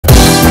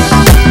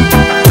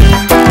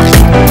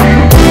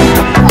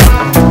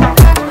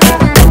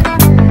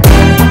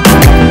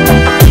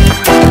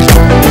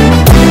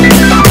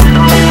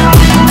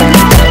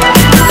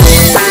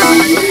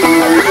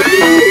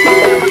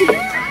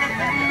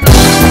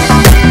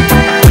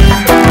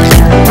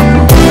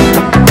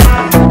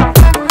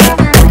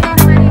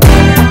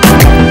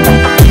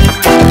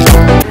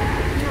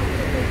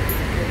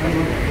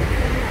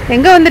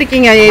எங்க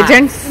வந்திருக்கீங்க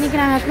ஏஜென்ட்ஸ்? இன்னைக்கு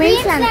நாங்க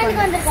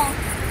குயின்ஸ்லாந்துக்கு வந்திருக்கோம்.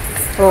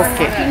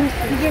 ஓகே.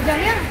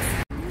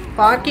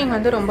 பார்க்கிங்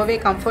வந்து ரொம்பவே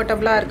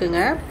கம்ஃபர்டபுளா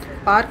இருக்குங்க.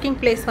 பார்க்கிங்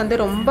பிளேஸ் வந்து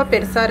ரொம்ப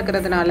பெருசா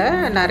இருக்கிறதுனால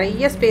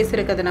நிறைய ஸ்பேஸ்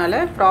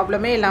இருக்கிறதுனால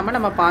ப்ராப்ளமே இல்லாம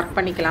நம்ம பார்க்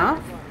பண்ணிக்கலாம்.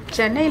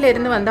 சென்னையில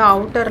இருந்து வந்து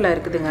அவுட்டர்ல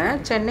இருக்குதுங்க.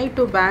 சென்னை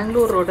டு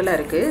பெங்களூர் ரோட்ல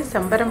இருக்கு.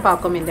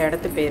 செம்பரம்பாக்கம் இந்த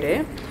இடத்து பேரு.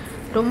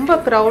 ரொம்ப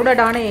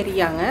க்ரௌடடான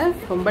ஏரியாங்க.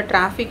 ரொம்ப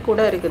டிராஃபிக்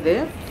கூட இருக்குது.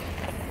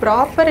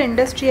 ப்ராப்பர்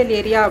இண்டஸ்ட்ரியல்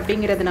ஏரியா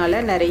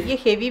அப்படிங்கிறதுனால நிறைய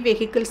ஹெவி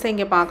வெஹிக்கிள்ஸை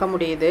இங்கே பார்க்க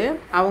முடியுது.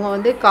 அவங்க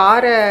வந்து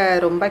காரை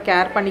ரொம்ப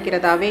கேர்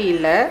பண்ணிக்கிறதாவே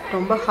இல்லை,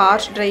 ரொம்ப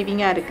ஹார்ஷ்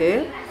டிரைவிங்காக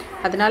இருக்குது.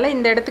 அதனால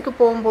இந்த இடத்துக்கு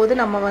போகும்போது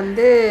நம்ம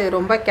வந்து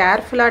ரொம்ப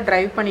கேர்ஃபுல்லாக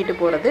ட்ரைவ் பண்ணிட்டு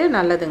போகிறது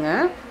நல்லதுங்க.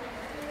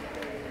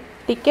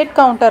 டிக்கெட்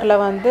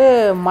கவுண்டரில் வந்து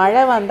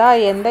மழை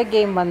வந்தால் எந்த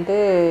கேம் வந்து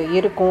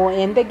இருக்கும்,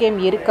 எந்த கேம்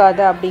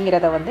இருக்காது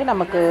அப்படிங்கிறத வந்து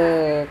நமக்கு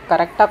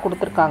கரெக்டாக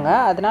கொடுத்துருக்காங்க.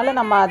 அதனால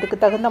நம்ம அதுக்கு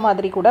தகுந்த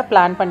மாதிரி கூட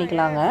பிளான்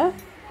பண்ணிக்கலாங்க.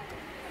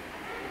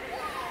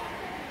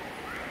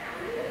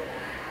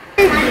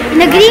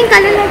 இந்த கிரீன்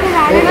கலர்ல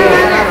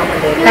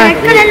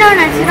ரெட் கலர்ல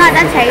ஒன்று வச்சுருக்கோம்,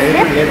 அதான்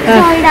சைல்டு.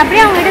 ஸோ இது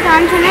அப்படியே அவங்க கிட்ட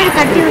காமிச்சோன்னா இது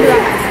கட்டி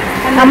விடுவாங்க.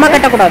 நம்ம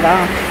கட்டக்கூடாதா?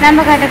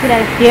 நம்ம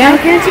கட்டக்கூடாது. ஏன்?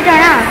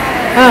 கிழிச்சிட்டோன்னா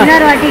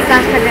இன்னொரு வாட்டி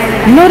காசு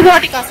கட்டணும். இன்னொரு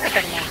வாட்டி காசு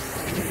கட்டணுமா?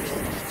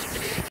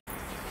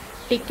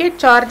 டிக்கெட்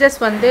சார்ஜஸ்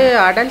வந்து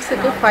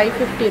அடல்ட்ஸுக்கு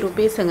 550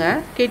 ருபீஸுங்க,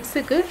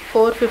 கிட்ஸுக்கு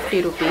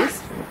 450 ருபீஸ்.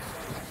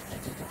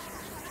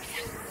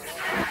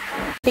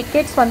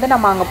 டிக்கெட்ஸ் வந்து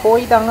நம்ம அங்கே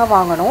போய் தாங்க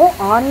வாங்கணும்.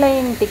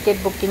 ஆன்லைன்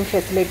டிக்கெட் புக்கிங்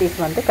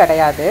ஃபெசிலிட்டிஸ் வந்து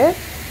கிடையாது.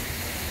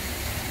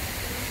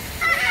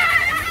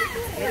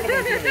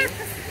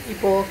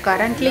 இப்போது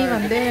கரண்ட்லி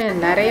வந்து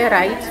நிறைய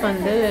ரைட்ஸ்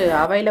வந்து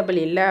அவைலபிள்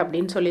இல்லை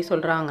அப்படின்னு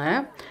சொல்கிறாங்க.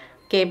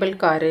 Cable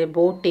car,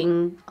 boating,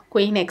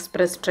 queen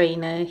express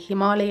train,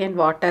 Himalayan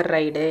water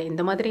ride,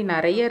 இந்த மாதிரி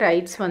நிறைய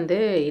ரைட்ஸ் வந்து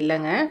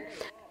இல்லைங்க.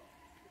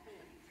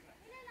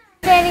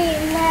 சரி,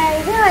 இந்த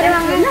இது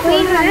வருவாங்க.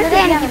 குயின்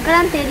வந்தது எனக்கு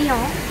இப்பதான்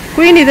தெரியும்.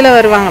 குயின் இதில்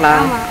வருவாங்களா?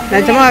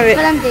 நிஜமாவே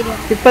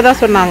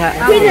இப்போதான் சொன்னாங்க.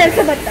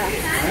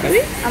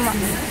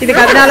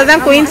 இதுக்கு அதனால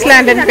தான்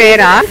குயின்ஸ்லாண்டுன்னு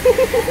பேரா?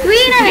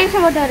 குயினை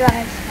வேஷம் போட்டு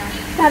வருவாங்க.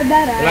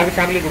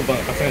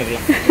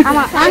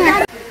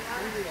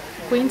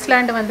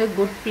 குயின்ஸ்லாண்டு வந்து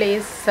good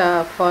place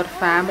for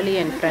family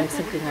and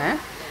ஃப்ரெண்ட்ஸுக்குங்க.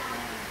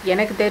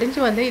 எனக்கு தெரிஞ்சு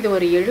வந்து இது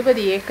ஒரு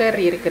 70 ஏக்கர்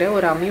இருக்கிற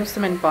ஒரு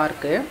அம்யூஸ்மெண்ட்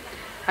பார்க்கு.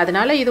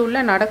 அதனால் இது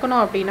உள்ளே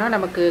நடக்கணும் அப்படின்னா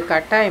நமக்கு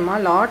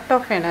கட்டாயமாக லாட்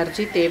ஆஃப்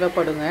எனர்ஜி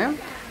தேவைப்படுங்க.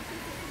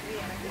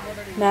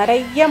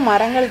 நிறைய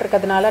மரங்கள்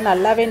இருக்கிறதுனால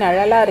நல்லாவே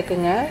நிழலாக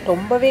இருக்குங்க.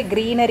 ரொம்பவே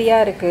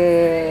க்ரீனரியாக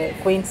இருக்குது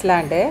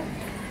குயின்ஸ்லாண்டு.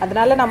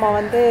 அதனால் நம்ம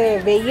வந்து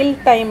வெயில்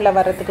டைமில்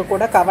வர்றதுக்கு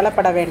கூட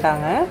கவலைப்பட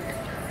வேண்டாங்க.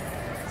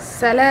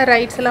 சில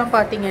ரைட்ஸ்லாம்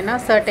பார்த்திங்கன்னா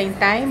சர்டைன்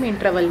டைம்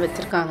இன்டர்வல்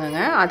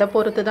வச்சுருக்காங்கங்க. அதை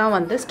பொறுத்து தான்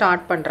வந்து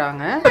ஸ்டார்ட்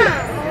பண்ணுறாங்க.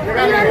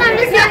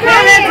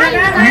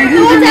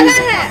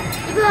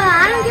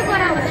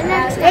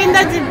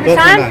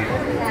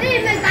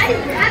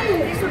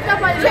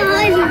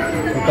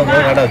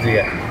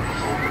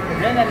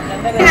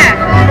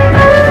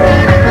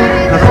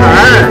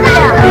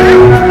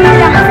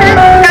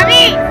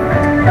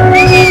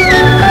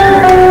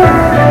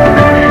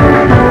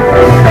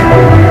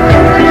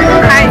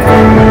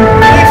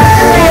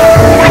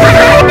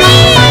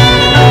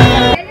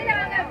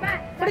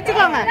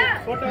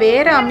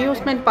 வேறு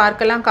அம்யூஸ்மெண்ட்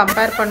பார்க்கெல்லாம்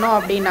கம்பேர் பண்ணோம்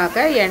அப்படின்னாக்க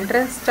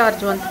என்ட்ரன்ஸ்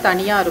சார்ஜ் வந்து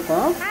தனியாக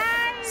இருக்கும்.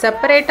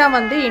 செப்பரேட்டாக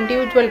வந்து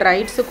இண்டிவிஜுவல்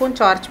ரைட்ஸுக்கும்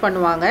சார்ஜ்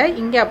பண்ணுவாங்க.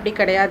 இங்கே அப்படி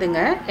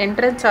கிடையாதுங்க.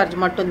 என்ட்ரன்ஸ் சார்ஜ்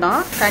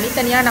மட்டும்தான்.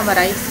 தனித்தனியாக நம்ம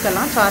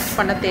ரைட்ஸ்க்கெல்லாம் சார்ஜ்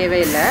பண்ண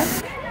தேவையில்லை.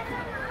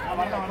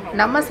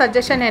 நம்ம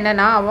சஜஷன்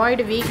என்னென்னா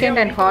அவாய்டு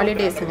வீக்கெண்ட் அண்ட்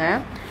ஹாலிடேஸுங்க.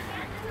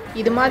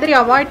 இது மாதிரி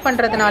அவாய்ட்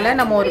பண்ணுறதுனால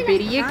நம்ம ஒரு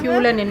பெரிய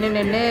க்யூவில்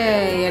நின்று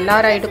எல்லா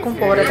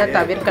ரைடுக்கும் போகிறத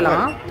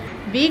தவிர்க்கலாம்.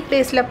 வீக்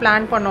டேஸில்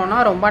பிளான் பண்ணோன்னா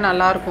ரொம்ப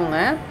நல்லாயிருக்குங்க.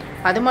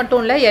 அது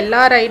மட்டும் இல்லை,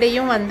 எல்லா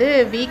ரைடையும் வந்து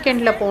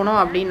வீக்கெண்டில்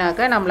போனோம்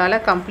அப்படின்னாக்க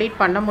நம்மளால்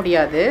கம்ப்ளீட் பண்ண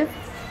முடியாது.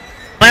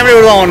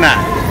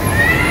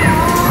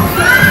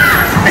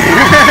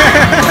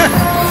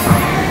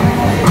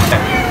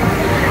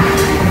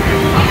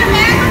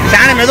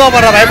 மெதுவா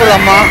பண்ற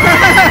பயப்படுதம்மா.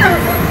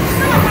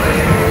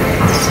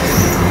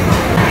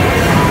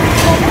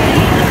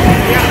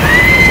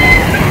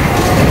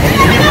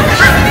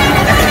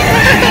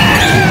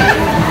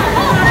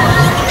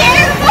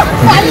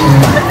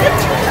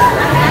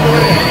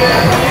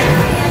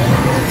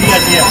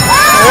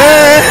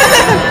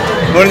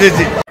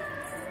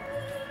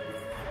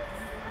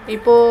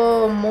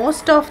 இப்போது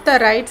மோஸ்ட் ஆஃப் த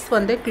ரைட்ஸ்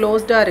வந்து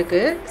க்ளோஸ்டாக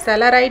இருக்குது.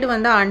 சில ரைடு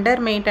வந்து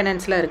அண்டர்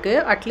மெயின்டெனன்ஸில்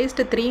இருக்குது.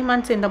 அட்லீஸ்ட் 3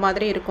 months இந்த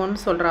மாதிரி இருக்கும்னு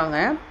சொல்கிறாங்க.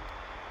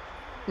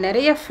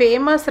 நிறைய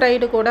ஃபேமஸ்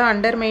ரைடு கூட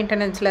அண்டர்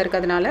மெயின்டெனன்ஸில்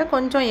இருக்கிறதுனால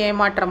கொஞ்சம்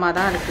ஏமாற்றமாக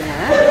தான் இருக்குங்க.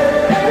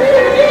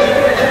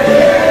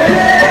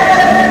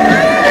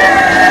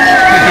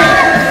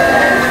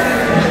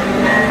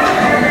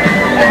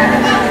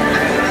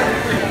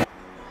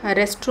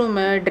 ரெஸ்ட்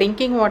ரூமு,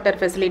 ட்ரிங்கிங் வாட்டர்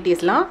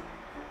ஃபெசிலிட்டிஸ்லாம்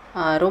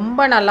ரொம்ப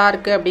நல்லா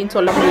இருக்குது அப்படின்னு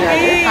சொல்ல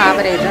முடியாது,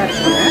 ஆவரேஜாக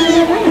இருக்குங்க.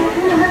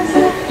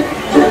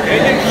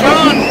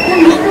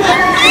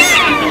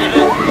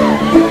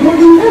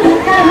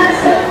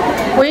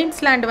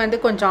 குயின்ஸ்லாண்டு வந்து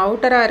கொஞ்சம்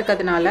அவுட்டராக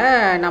இருக்கிறதுனால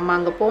நம்ம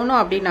அங்கே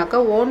போனோம்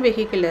அப்படின்னாக்கா ஓன்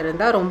வெஹிக்கிள்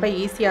இருந்தால் ரொம்ப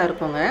ஈஸியாக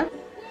இருக்குங்க.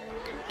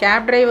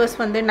 கேப் டிரைவர்ஸ்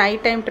வந்து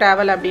நைட் டைம்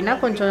ட்ராவல் அப்படின்னா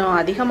கொஞ்சம்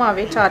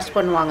அதிகமாகவே சார்ஜ்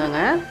பண்ணுவாங்கங்க.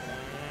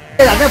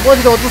 అదే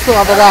పోతే వస్తుంది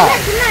అబ్బదా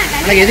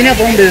నాకు ఎదినే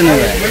పోం లేదు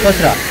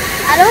కోసరా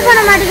அலோவ்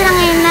பண்ண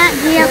மாட்டேங்கிறாங்க. என்ன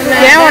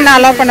ஏன் ஒன்று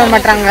அலோவ் பண்ண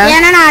மாட்டாங்க?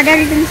 ஏன்னா நான்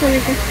அடல்ட்னு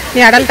சொல்லிட்டு. நீ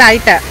அடல்ட்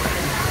ஆயிட்ட.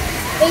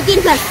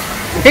 18+.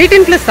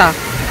 18+ஆ?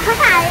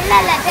 இல்ல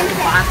இல்ல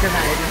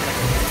 10+.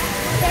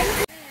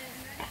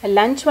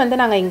 லஞ்ச் வந்து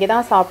நாங்கள் இங்கே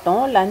தான்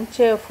சாப்பிட்டோம்.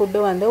 லஞ்சு ஃபுட்டு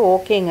வந்து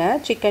ஓகேங்க.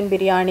 Chicken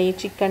biryani,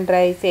 chicken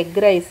rice, egg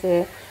rice,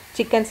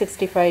 chicken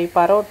 65,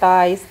 parotta,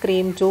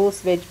 ice cream, juice,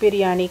 veg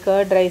biryani,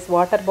 curd rice,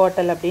 water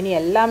bottle அப்படின்னு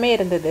எல்லாமே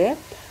இருந்தது.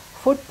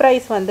 ஃபுட்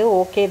ப்ரைஸ் வந்து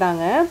ஓகே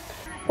தாங்க.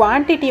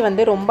 குவான்டிட்டி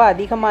வந்து ரொம்ப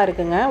அதிகமாக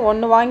இருக்குங்க.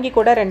 ஒன்று வாங்கி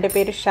கூட 2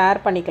 பேர் ஷேர்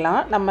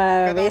பண்ணிக்கலாம். நம்ம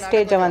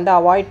வேஸ்டேஜை வந்து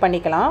அவாய்ட்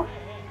பண்ணிக்கலாம்.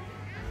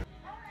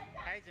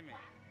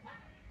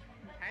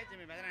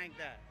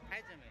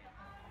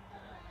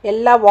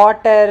 எல்லா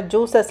வாட்டர்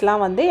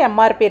ஜூஸஸ்லாம் வந்து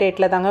எம்ஆர்பி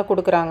ரேட்டில் தாங்க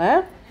கொடுக்குறாங்க.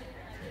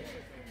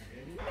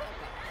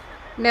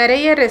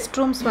 நிறைய ரெஸ்ட்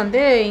ரூம்ஸ்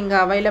வந்து இங்கே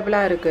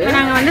அவைலபிளாக இருக்குது.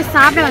 நாங்கள் வந்து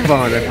சாப்பிட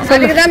வந்தோம்.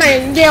 அதுக்கு தான் நான்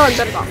இங்கே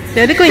வந்திருக்கோம்.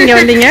 எதுக்கும் இங்கே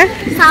வந்தீங்க?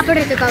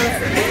 சாப்பிட்றதுக்காக.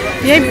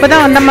 ஏன் இப்போ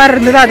தான் வந்த மாதிரி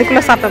இருந்தது,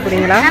 அதுக்குள்ளே சாப்பிட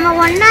போகிறீங்களா? நம்ம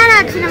 1 hour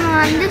ஆச்சு. நம்ம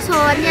வந்து ஸோ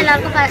வந்து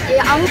எல்லாருக்கும்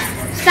அவங்க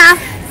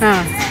ஸ்டாஃப்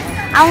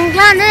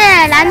அவங்களுக்குலாம் வந்து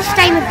லன்ச்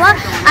டைம் இப்போ,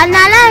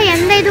 அதனால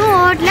எந்த இதுவும்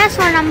ஓட்டல.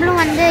 ஸோ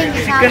நம்மளும் வந்து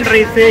இங்கே chicken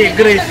rice,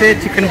 egg rice,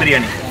 chicken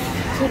biryani,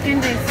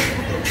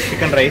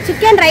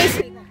 chicken rice.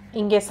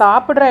 இங்கே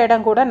சாப்பிட்ற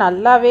இடம் கூட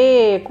நல்லாவே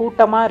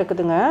கூட்டமாக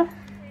இருக்குதுங்க.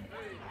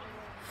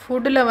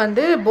 ஃபுட்டில்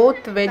வந்து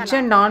போத் வெஜ்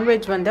அண்ட்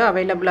நான்வெஜ் வந்து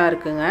அவைலபிளாக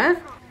இருக்குங்க.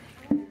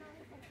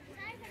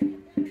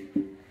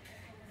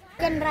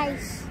 Chicken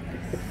rice.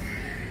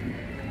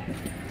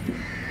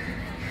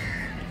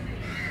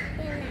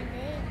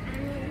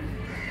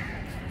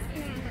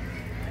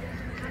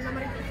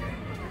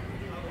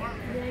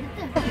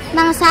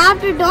 நாங்கள்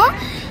சாப்பிட்டுட்டோம்.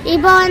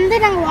 இப்போ வந்து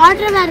நாங்கள்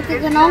வாட்டர்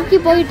பார்க்குக்கு நோக்கி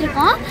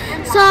போயிட்டுருக்கோம்.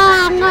 ஸோ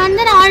அங்கே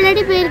வந்து நான்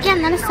ஆல்ரெடி போயிருக்கேன்.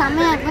 அதனால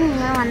செம்மையாக இருக்கும்.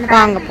 நீங்கள் வந்து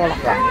வாங்க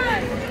போகலாம்.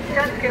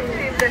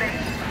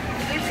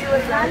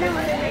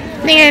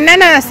 நீங்கள்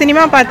என்னென்ன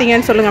சினிமா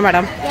பார்த்தீங்கன்னு சொல்லுங்கள்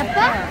மேடம்.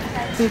 எப்போ?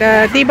 இந்த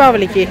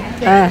தீபாவளிக்கு.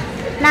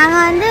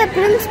 நாங்கள் வந்து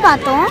பிரின்ஸ்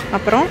பார்த்தோம்.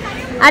 அப்புறம்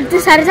அடுத்து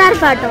சர்தார்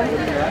பார்த்தோம்.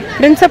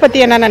 பிரின்ஸை பற்றி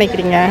என்ன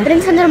நினைக்கிறீங்க?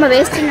 பிரின்ஸ் வந்து ரொம்ப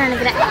வேஸ்ட்டுன்னு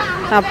நினைக்கிறேன்.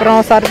 அப்புறம்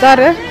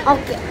சர்தார்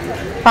ஓகே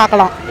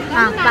பார்க்கலாம்.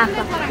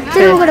 பார்க்கலாம்.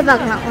 திரும்ப கூட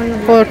பார்க்கலாம்.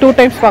 2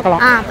 times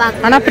பார்க்கலாம்.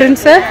 பார்க்கலாம். ஆனால்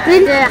பிரின்ஸு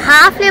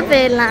ஹாஃப்லேயே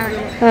போயிடலாம்.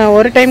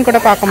 ஒரு டைம் கூட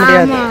பார்க்க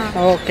முடியாது.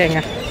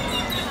 ஓகேங்க,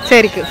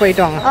 சரிக்கு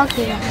போயிட்டு வாங்க.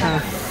 ஓகே.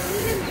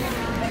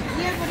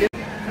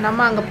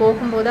 நம்ம அங்கே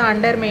போகும்போது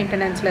அண்டர்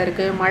மெயின்டெனன்ஸில்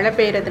இருக்குது, மழை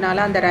பெய்யறதுனால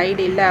அந்த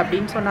ரைடு இல்லை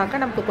அப்படின்னு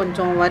சொன்னாக்கா நமக்கு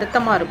கொஞ்சம்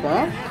வருத்தமாக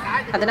இருக்கும்.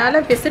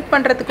 அதனால் விசிட்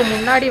பண்ணுறதுக்கு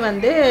முன்னாடி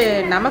வந்து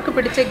நமக்கு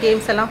பிடிச்ச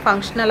கேம்ஸ் எல்லாம்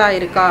ஃபங்க்ஷனலாக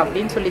இருக்கா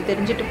அப்படின்னு சொல்லி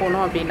தெரிஞ்சுட்டு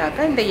போனோம்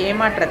அப்படின்னாக்கா இந்த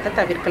ஏமாற்றத்தை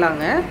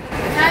தவிர்க்கலாங்க.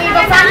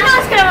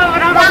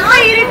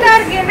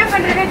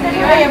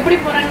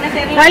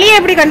 வழியை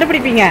எப்படி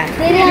கண்டுபிடிப்பீங்க?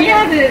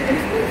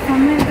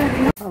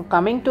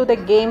 கம்மிங் டு த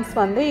கேம்ஸ்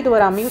வந்து இது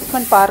ஒரு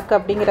அம்யூஸ்மெண்ட் பார்க்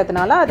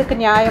அப்படிங்கிறதுனால அதுக்கு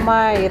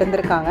நியாயமாக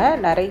இருந்திருக்காங்க.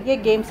 நிறைய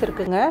கேம்ஸ்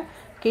இருக்குங்க.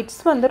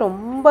 கிட்ஸ் வந்து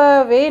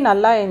ரொம்பவே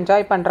நல்லா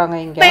என்ஜாய் பண்ணுறாங்க.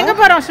 இங்கே எங்கே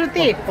போகிறோம்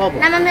ஸ்ருதி?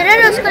 நம்ம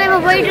மிரர் ரோஸ்க்குள்ள இப்போ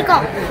போயிட்டு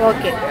இருக்கோம்.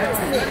 ஓகே.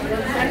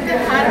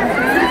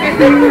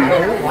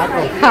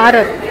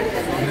 ஹாரர்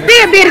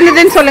எப்படி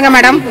இருந்ததுன்னு சொல்லுங்க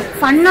மேடம்.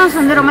 ஃபன் ஹவுஸ்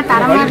வந்து ரொம்ப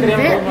தரமா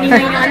இருந்தது.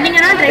 நீங்க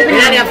வந்தீங்கன்னா ட்ரை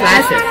பண்ணுங்க.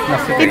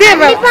 இது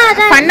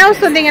ஃபன்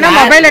ஹவுஸ் வந்தீங்கன்னா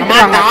மொபைல்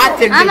எடுத்துவாங்க.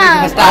 ஆமா.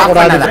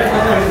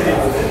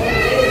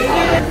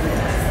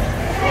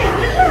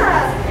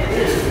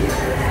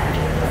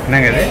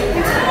 என்னங்க இது?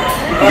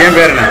 கேம்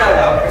பேர் என்ன?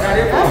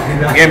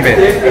 கேம் பேர்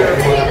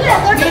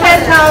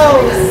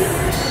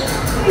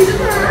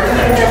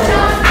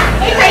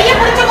கையை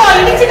பிடிச்சுக்கோ,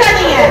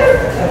 இடிச்சுக்காதீங்க.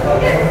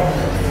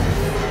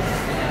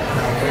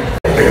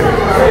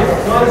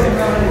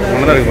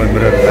 ஒன்றுதான் இருக்கு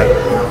மிரர்.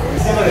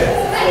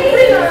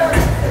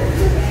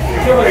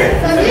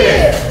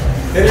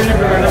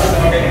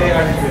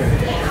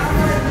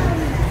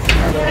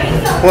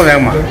 போ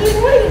வேகமா.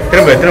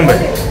 திரும்ப திரும்ப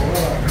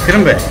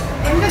திரும்ப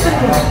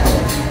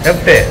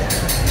லெஃப்ட்.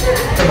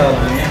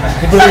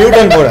 இப்போ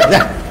யூட்டர்ன் போடு.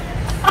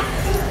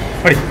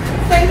 படி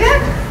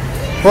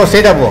போ,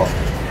 ஸ்ட்ரைட்டா போ.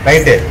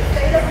 ரைட்டு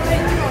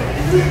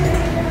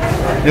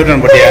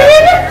யூட்டர்ன் போட்டியா?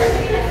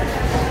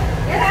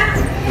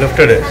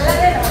 லெஃப்ட் எடு.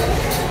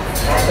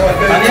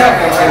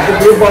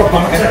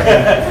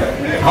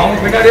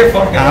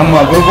 ஆமா,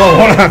 குரூப்பா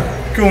போனா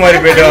கியூ மாதிரி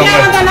போயிட்டு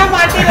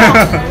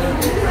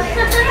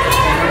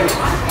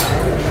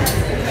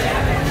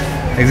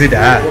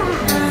எக்ஸிட்டா?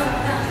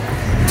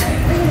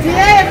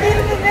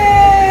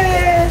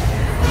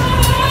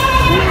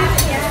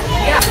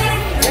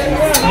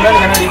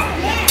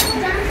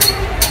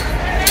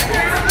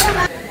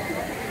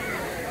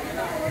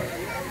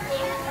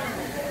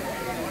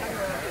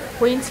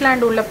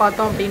 குயின்ஸ்லாண்ட் உள்ள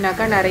பார்த்தோம்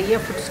அப்படின்னாக்கா நிறைய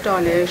ஃபுட்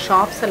ஸ்டாலு,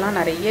 ஷாப்ஸ் எல்லாம்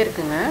நிறைய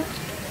இருக்குங்க.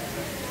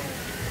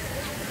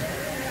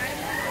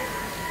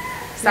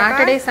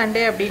 சாட்டர்டே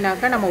சண்டே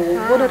அப்படின்னாக்கா நம்ம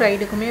ஒவ்வொரு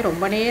ரைடுக்குமே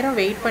ரொம்ப நேரம்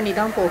வெயிட் பண்ணி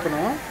தான்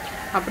போகணும்.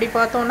 அப்படி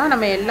பார்த்தோன்னா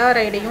நம்ம எல்லா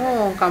ரைடையும்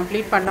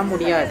கம்ப்ளீட் பண்ண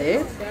முடியாது.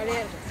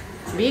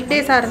 வீக்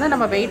டேஸாக இருந்தால்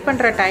நம்ம வெயிட்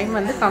பண்ணுற டைம்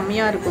வந்து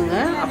கம்மியாக இருக்குங்க.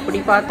 அப்படி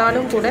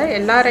பார்த்தாலும் கூட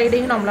எல்லா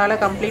ரைடையும்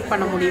நம்மளால் கம்ப்ளீட்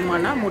பண்ண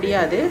முடியுமானா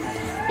முடியாது.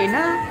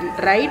 ஏன்னா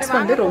ரைட்ஸ்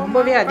வந்து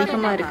ரொம்பவே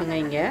அதிகமாக இருக்குங்க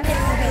இங்கே.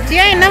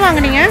 ஜியா என்ன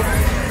வாங்குனீங்க?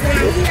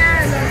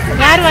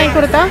 யார் வாங்கி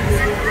கொடுத்தா?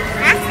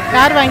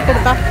 யார் வாங்கி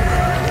கொடுத்தா?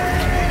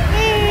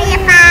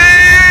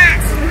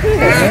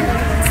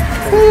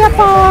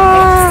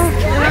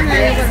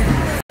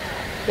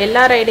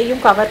 எல்லா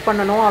ரைடையும் கவர்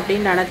பண்ணணும்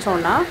அப்படின்னு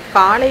நினச்சோன்னா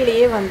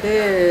காலையிலேயே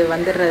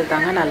வந்துடுறது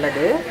தாங்க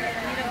நல்லது.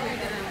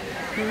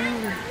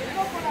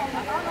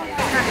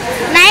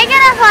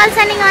 நயகரா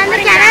ஃபால்ஸை நீங்கள் வந்து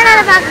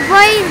கனடாவில் பார்க்க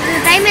போய்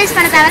டைம் வேஸ்ட்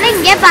பண்ண தேவையில்ல,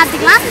 இங்கே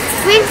பார்த்துக்கலாம்.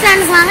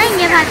 குயின்ஸ்லாண்டுக்கு வாங்க,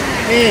 இங்கே பார்த்துக்கலாம்.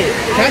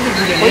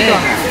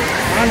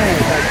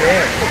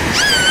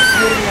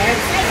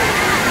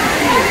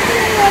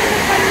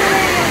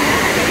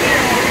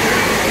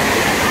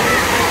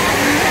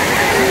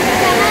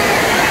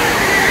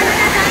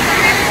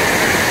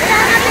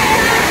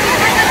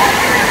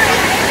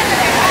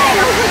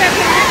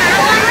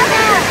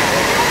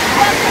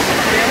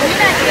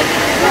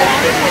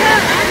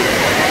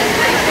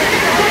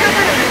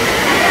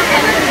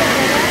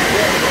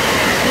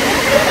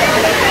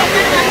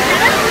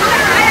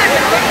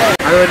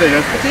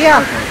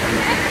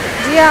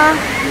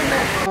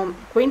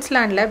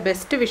 குயின்ஸ்லாண்டில்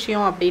பெஸ்ட்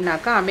விஷயம்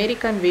அப்படின்னாக்கா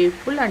American wave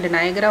pool and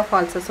Niagara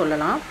ஃபால்ஸை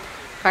சொல்லலாம்.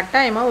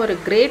 கட்டாயமாக ஒரு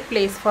great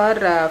place for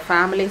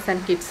families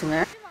and கிட்ஸுங்க.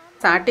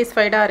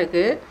 சாட்டிஸ்ஃபைடாக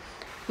இருக்குது.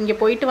 இங்கே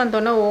போயிட்டு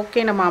வந்தோன்னே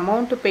ஓகே நம்ம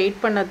அமௌண்ட்டு பெய்ட்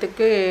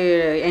பண்ணதுக்கு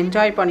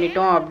என்ஜாய்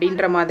பண்ணிட்டோம்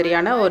அப்படின்ற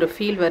மாதிரியான ஒரு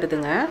ஃபீல்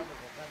வருதுங்க.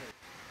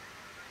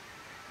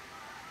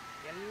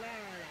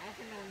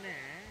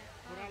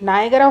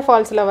 நயகரா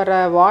ஃபால்ஸில் வர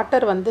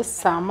வாட்டர் வந்து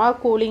செம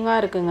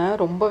கூலிங்காக இருக்குங்க.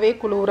 ரொம்பவே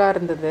குளிராக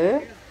இருந்தது.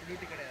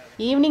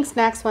 ஈவினிங்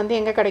ஸ்நாக்ஸ் வந்து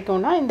எங்கே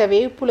கிடைக்கும்னா இந்த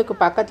வேவ் பூலுக்கு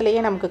பக்கத்துலேயே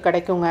நமக்கு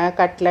கிடைக்குங்க.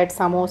 கட்லெட்,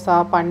 சமோசா,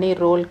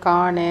 பன்னீர் ரோல்,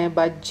 கார்னு,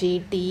 பஜ்ஜி,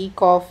 டீ,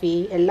 காஃபி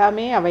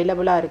எல்லாமே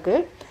அவைலபிளாக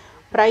இருக்குது.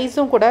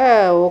 ப்ரைஸும் கூட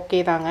ஓகே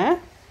தாங்க.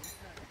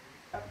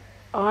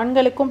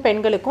 ஆண்களுக்கும்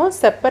பெண்களுக்கும்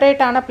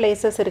செப்பரேட்டான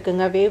பிளேசஸ்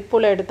இருக்குங்க. வேவ்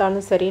பூல்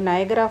எடுத்தாலும் சரி,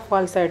 நயகரா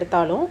ஃபால்ஸை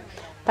எடுத்தாலும்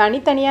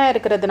தனித்தனியாக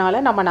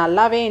இருக்கிறதுனால நம்ம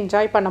நல்லாவே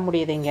என்ஜாய் பண்ண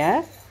முடியுதுங்க.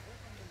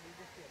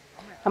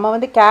 நம்ம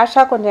வந்து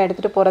கேஷாக கொஞ்சம்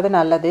எடுத்துகிட்டு போகிறது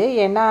நல்லது.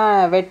 ஏன்னா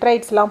வெட்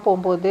ரைட்ஸ்லாம்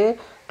போகும்போது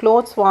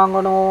க்ளோத்ஸ்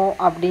வாங்கணும்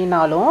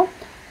அப்படின்னாலும்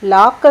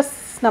லாக்கர்ஸ்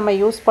நம்ம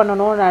யூஸ்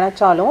பண்ணணும்னு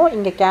நினச்சாலும்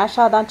இங்கே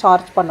கேஷாக தான்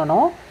சார்ஜ்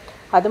பண்ணணும்.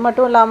 அது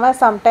மட்டும் இல்லாமல்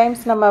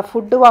சம்டைம்ஸ் நம்ம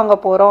ஃபுட்டு வாங்க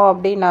போகிறோம்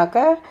அப்படின்னாக்க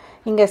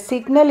இங்கே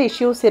சிக்னல்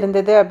இஷ்யூஸ்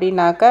இருந்தது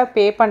அப்படின்னாக்க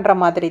பே பண்ணுற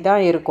மாதிரி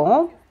தான் இருக்கும்.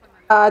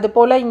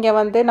 அதுபோல் இங்கே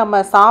வந்து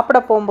நம்ம சாப்பிட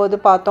போகும்போது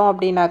பார்த்தோம்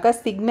அப்படின்னாக்க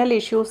சிக்னல்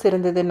இஷ்யூஸ்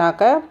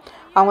இருந்ததுனாக்க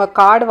அவங்க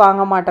கார்டு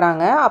வாங்க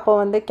மாட்டுறாங்க. அப்போ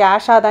வந்து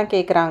கேஷாக தான்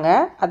கேட்குறாங்க.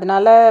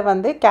 அதனால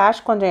வந்து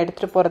கேஷ் கொஞ்சம்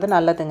எடுத்துகிட்டு போகிறது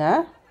நல்லதுங்க.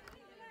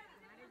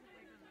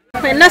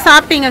 என்ன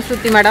சாப்பிட்டீங்க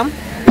ஸ்ருதி மேடம்?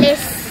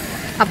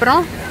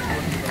 அப்புறம்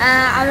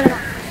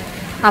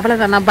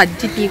அவ்வளோதான். நான்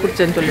பஜ்ஜி டீ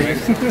குடிச்சேன்னு சொல்லுவேன்.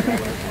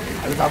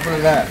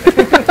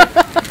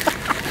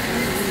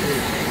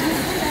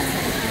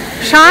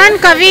 ஷான்,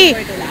 கவி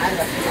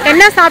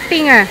என்ன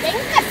சாப்பிட்டீங்க?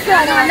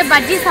 வந்து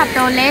பஜ்ஜி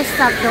சாப்பிட்டோம், லேஸ்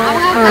சாப்பிட்டோம்,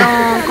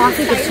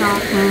 காஃபி குடிச்சோம்.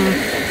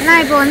 ஏன்னா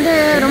இப்போ வந்து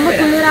ரொம்ப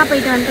குளிராக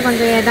போயிட்டு வந்து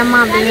கொஞ்சம் இதமா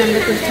அப்படின்னு வந்து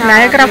குடிச்சோம்.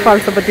 நயகரா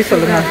ஃபால்ஸை பற்றி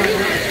சொல்லுங்கள்.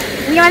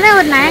 இங்கே வந்து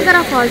ஒரு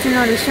நயகரா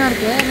ஃபால்ஸ்னு ஒரு விஷயம்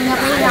இருக்குது. நீங்கள்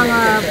போய் அங்கே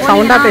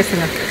சவுண்டாக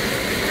பேசுங்க,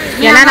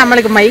 ஏன்னா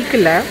நம்மளுக்கு மைக்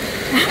இல்லை.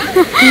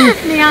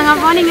 நீங்கள் அங்கே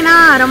போனீங்கன்னா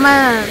ரொம்ப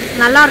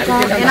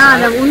நல்லாயிருக்கும். ஏன்னா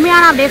அந்த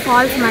உண்மையான அப்படியே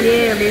ஃபால்ஸ் மாதிரியே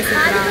அப்படியே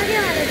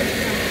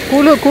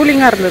சொல்கிறாங்க.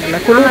 கூலிங்காக இருந்ததுல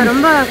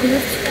ரொம்ப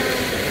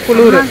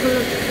குளிர்.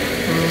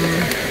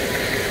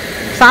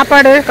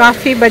 சாப்பாடு,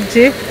 காஃபி,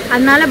 பஜ்ஜி,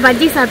 அதனால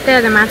பஜ்ஜி சாப்பிட்டு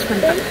அதை மேட்ச்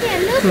பண்ணிட்டோம்.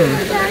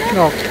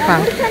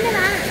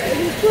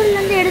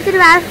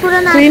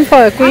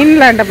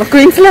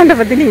 குயின்ஸ்லாண்டை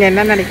பற்றி நீங்கள்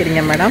என்ன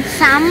நினைக்கிறீங்க மேடம்?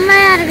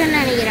 செம்மையாக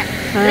இருக்குன்னு நினைக்கிறேன்.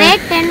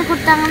 ரேட் 10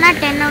 கொடுத்தாங்கன்னா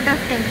 10 out of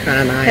 10.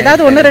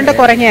 ஏதாவது 1-2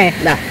 குறைங்க.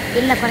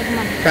 இல்லை குறைக்க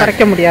மாட்டோம்.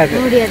 குறைக்க முடியாது.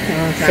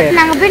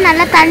 நாங்கள் போய்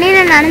நல்லா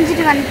தண்ணியில்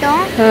நனைஞ்சிட்டு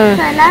வந்துட்டோம்.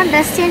 எல்லாரும்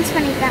ட்ரெஸ் சேஞ்ச்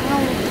பண்ணிட்டாங்க.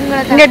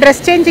 இங்கே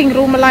ட்ரெஸ் சேஞ்சிங்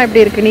ரூம் எல்லாம்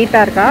எப்படி இருக்கு?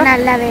 நீட்டாக இருக்கா?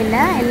 நல்லாவே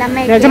இல்லை,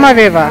 எல்லாமே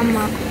நிஜமாவேவா?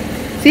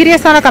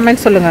 சீரியஸான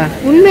கமெண்ட் சொல்லுங்க.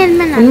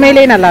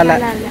 உண்மையிலேயே நல்லா இல்லை.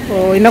 ஓ,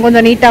 இன்னும்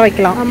கொஞ்சம் நீட்டாக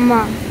வைக்கலாம்.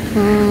 ஆமாம்.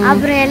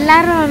 அப்புறம்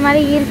எல்லாரும் ஒரு மாதிரி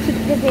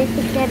ஈர்ச்சிக்கிட்டு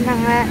பேசிக்கிட்டே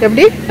இருந்தாங்க.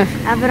 எப்படி?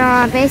 அப்புறம்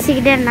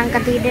பேசிக்கிட்டே இருந்தாங்க,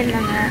 கத்திக்கிட்டே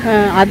இருந்தாங்க.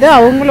 அது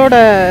அவங்களோட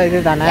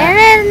இதுதானே.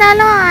 என்ன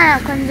இருந்தாலும்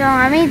கொஞ்சம்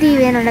அமைதி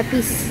வேணும்ல,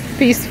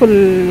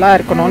 பீஸ்ஃபுல்லாக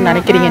இருக்கணும்னு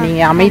நினைக்கிறீங்க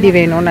நீங்கள். அமைதி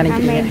வேணும்னு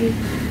நினைக்கிறீங்க.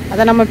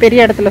 அதை நம்ம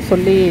பெரிய இடத்துல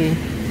சொல்லி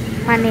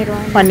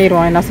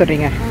பண்ணிடுவோம். என்ன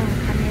சொல்கிறீங்க?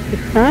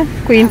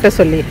 குயின்கிட்ட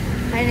சொல்லி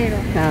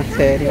பண்ணிடுவோம்.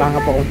 சரி வாங்க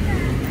போவோம்.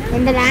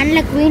 இந்த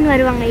லேண்டில் குயின்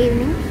வருவாங்க.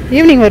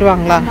 ஈவினிங்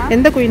வருவாங்களா?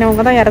 எந்த குயின்?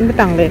 அவங்க தான்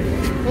இறந்துட்டாங்களே.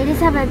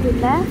 எலிசபெத்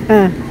இல்லை,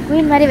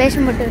 குயின் மாதிரி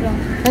வேஷம் போட்டு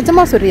வருவாங்க.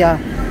 நிஜமா சொல்றியா?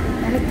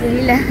 எனக்கு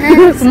தெரியல,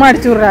 சும்மா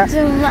அடிச்சு விட்றா.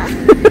 சும்மா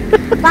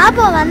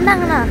பாப்பா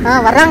வந்தாங்கன்னா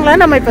வர்றாங்களா?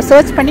 நம்ம இப்போ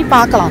சர்ச் பண்ணி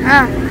பார்க்கலாம்.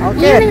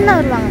 ஓகே, ஈவினிங் தான்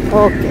வருவாங்க.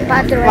 ஓகே,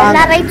 பார்த்துருவோம்.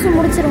 எல்லா ரைட்ஸும்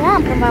முடிச்சிருவோம்,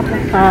 அப்புறம்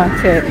பார்ப்போம்.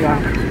 சரி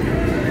வாங்க.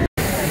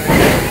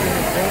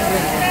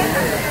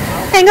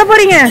 எங்கே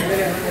போகிறீங்க?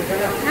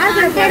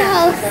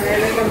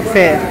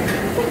 சரி.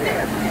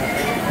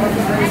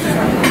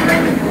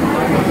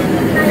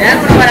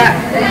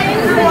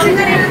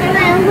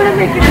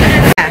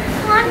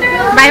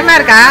 பயமா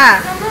இருக்கா?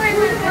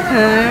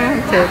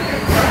 சரி.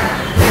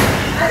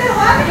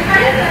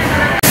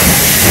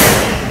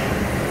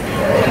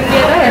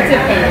 இங்கே தான்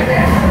வச்சிருக்கேன்.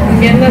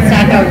 இங்கேருந்து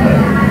ஸ்டார்ட் ஆகும்.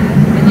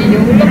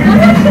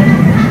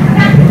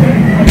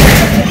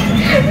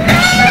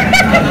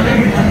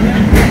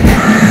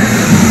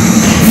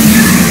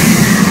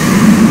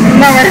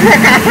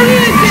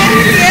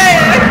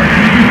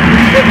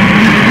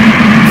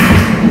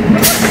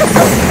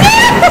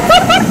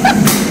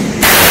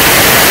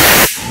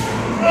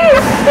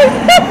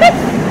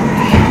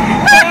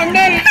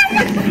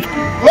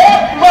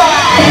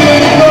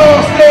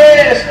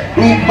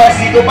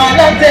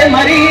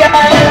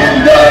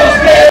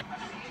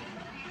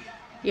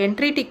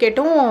 என்ட்ரி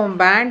டிக்கெட்டும்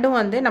பேண்டும்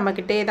வந்து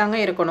நம்மக்கிட்டே தாங்க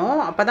இருக்கணும்.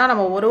 அப்போ தான்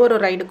நம்ம ஒரு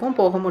ரைடுக்கும்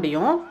போக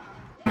முடியும்.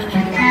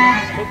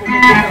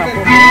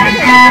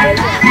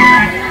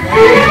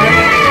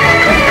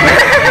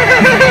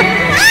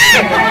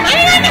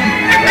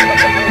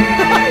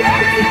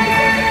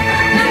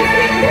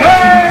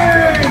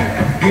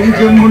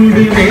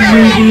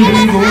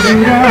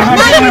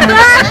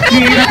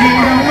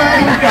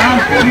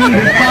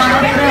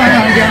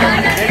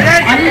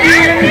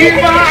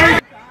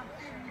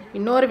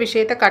 இன்னொரு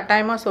விஷயத்த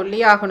கட்டாயமாக சொல்லி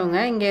ஆகணுங்க.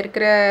 இங்கே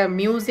இருக்கிற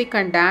மியூசிக்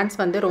அண்ட் டான்ஸ்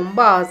வந்து ரொம்ப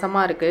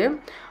ஆசமாக இருக்குது.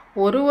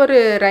 ஒரு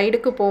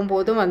ரைடுக்கு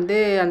போகும்போதும் வந்து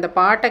அந்த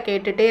பாட்டை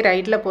கேட்டுகிட்டே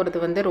ரைடில் போகிறது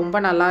வந்து ரொம்ப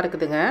நல்லா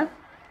இருக்குதுங்க.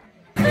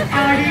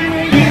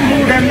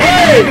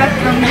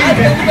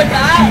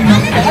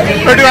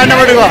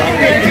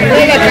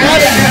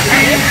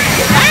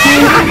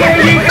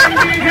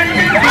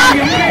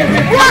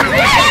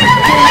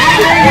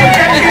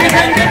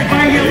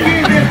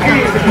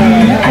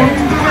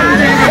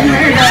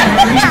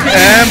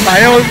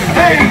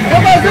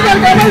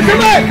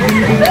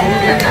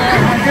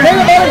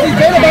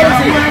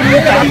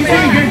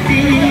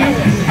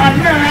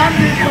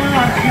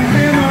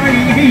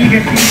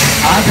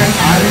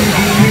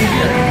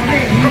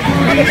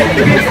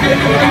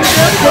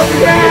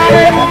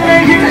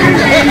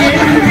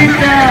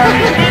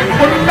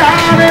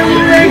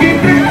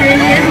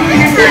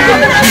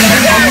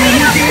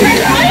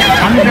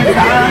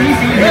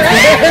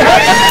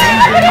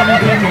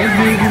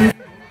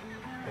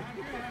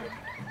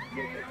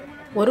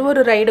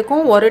 ஒரு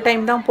ரைடுக்கும் ஒரு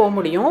டைம் தான் போக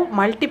முடியும்.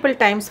 மல்டிபிள்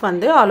டைம்ஸ்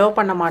வந்து அலோவ்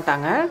பண்ண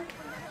மாட்டாங்க.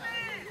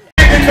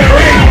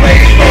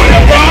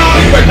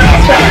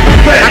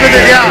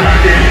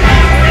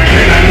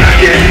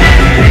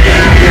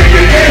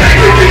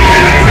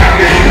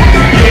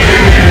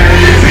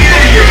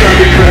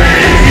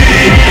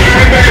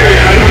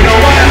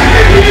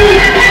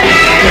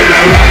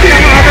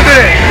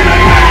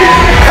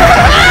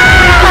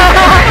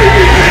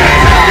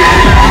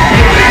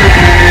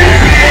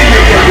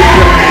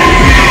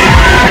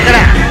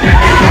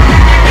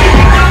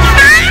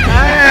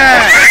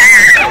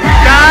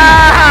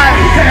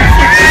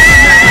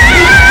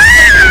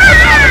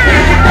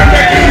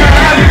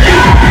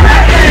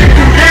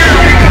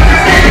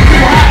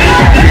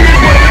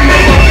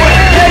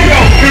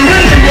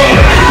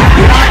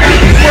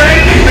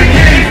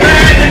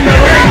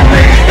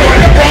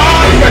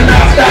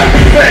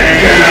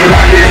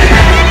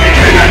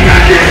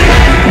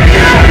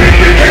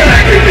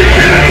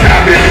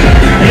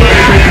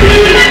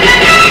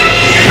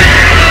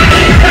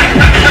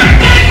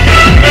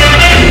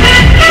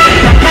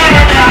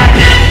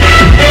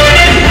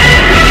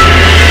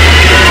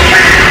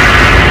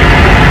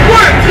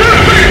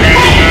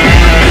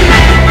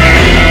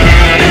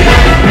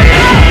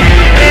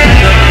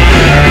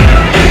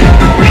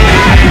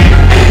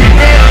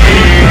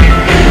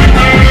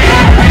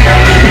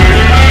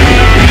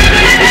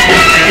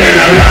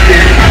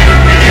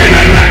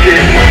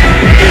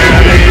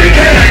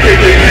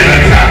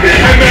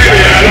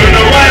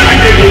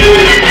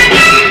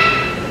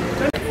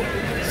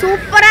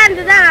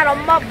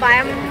 ரொம்ப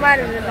பயமாக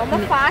இருந்தது. ரொம்ப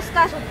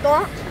ஃபாஸ்ட்டாக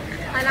சுத்தம்.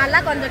 அதனால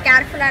கொஞ்சம்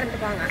கேர்ஃபுல்லாக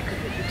இருந்துப்பாங்க.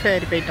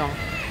 சரி, போயிட்டோம்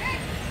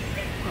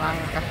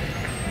வாங்கக்கா.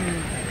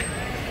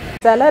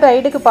 சில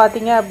ரைடுக்கு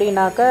பார்த்தீங்க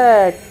அப்படின்னாக்க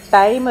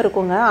டைம்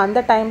இருக்குங்க.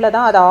 அந்த டைமில்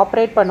தான் அதை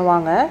ஆப்ரேட்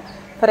பண்ணுவாங்க.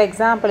 ஃபார்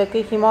எக்ஸாம்பிளுக்கு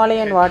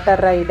Himalayan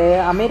water ride,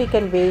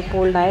 American wave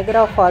pool,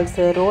 Niagara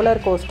falls,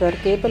 roller coaster,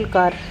 cable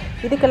car,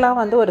 இதுக்கெல்லாம்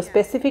வந்து ஒரு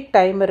ஸ்பெசிஃபிக்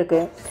டைம்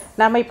இருக்குது.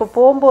 நம்ம இப்போ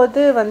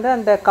போகும்போது வந்து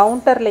அந்த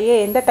கவுண்டர்லேயே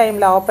எந்த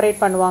டைமில் ஆப்ரேட்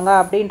பண்ணுவாங்க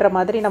அப்படின்ற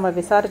மாதிரி நம்ம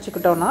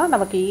விசாரிச்சுக்கிட்டோன்னா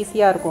நமக்கு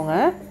ஈஸியாக இருக்குங்க.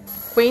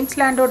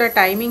 குயின்ஸ்லாண்டோட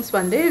டைமிங்ஸ்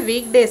வந்து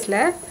வீக் டேஸில்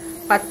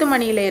 10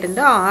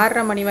 மணிலேருந்து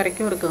 6:30 மணி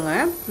வரைக்கும் இருக்குங்க.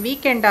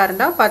 வீக்கெண்டாக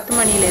இருந்தால் 10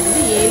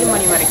 மணிலேருந்து 7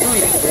 மணி வரைக்கும்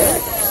இருக்குது.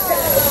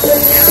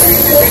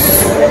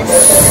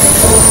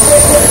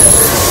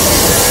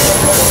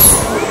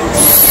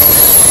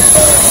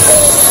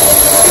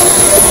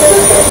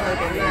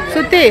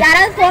 சுத்தி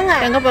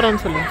எங்கே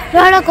போகிறோன்னு சொல்லு.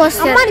 Roller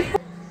coaster.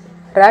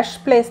 ரஷ்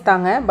பிளேஸ்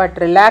தாங்க, பட்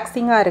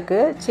ரிலாக்ஸிங்காக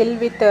இருக்குது. சில்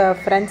with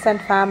friends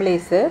and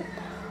families.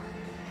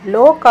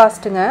 Low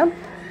காஸ்ட்டுங்க.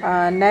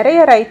 நிறைய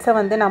ரைட்ஸை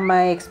வந்து நம்ம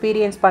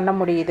எக்ஸ்பீரியன்ஸ் பண்ண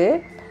முடியுது.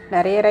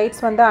 நிறைய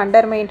ரைட்ஸ் வந்து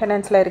அண்டர்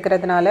மெயின்டெனன்ஸில்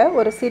இருக்கிறதுனால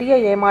ஒரு சிறிய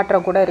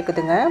ஏமாற்றம் கூட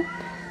இருக்குதுங்க.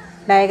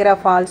 Niagara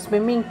falls,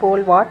 swimming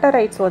pool, water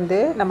rides வந்து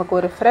நமக்கு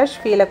ஒரு ஃப்ரெஷ்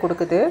ஃபீலை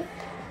கொடுக்குது.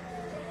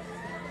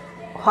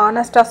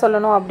 ஹானஸ்ட்டாக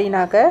சொல்லணும்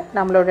அப்படின்னாக்க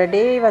நம்மளோட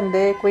டே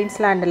வந்து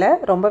குயின்ஸ்லாண்டில்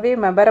ரொம்பவே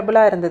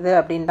மெமரபுளாக இருந்தது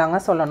அப்படின்னு தாங்க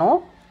சொல்லணும்.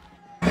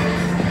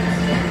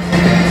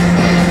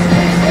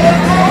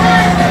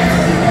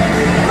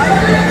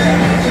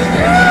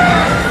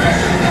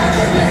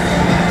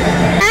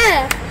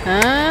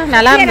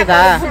 நல்லா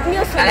இருந்ததா?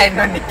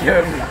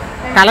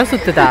 தலை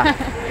சுத்துதா?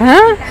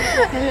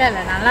 இல்லை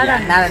நல்லா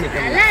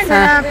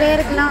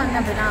பேருக்குலாம் வந்து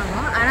அப்படிதான்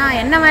ஆகும். ஆனால்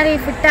என்ன மாதிரி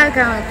ஃபிட்டாக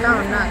இருக்கிறவங்களுக்குலாம்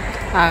ஒன்றும்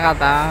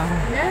ஆகாதா?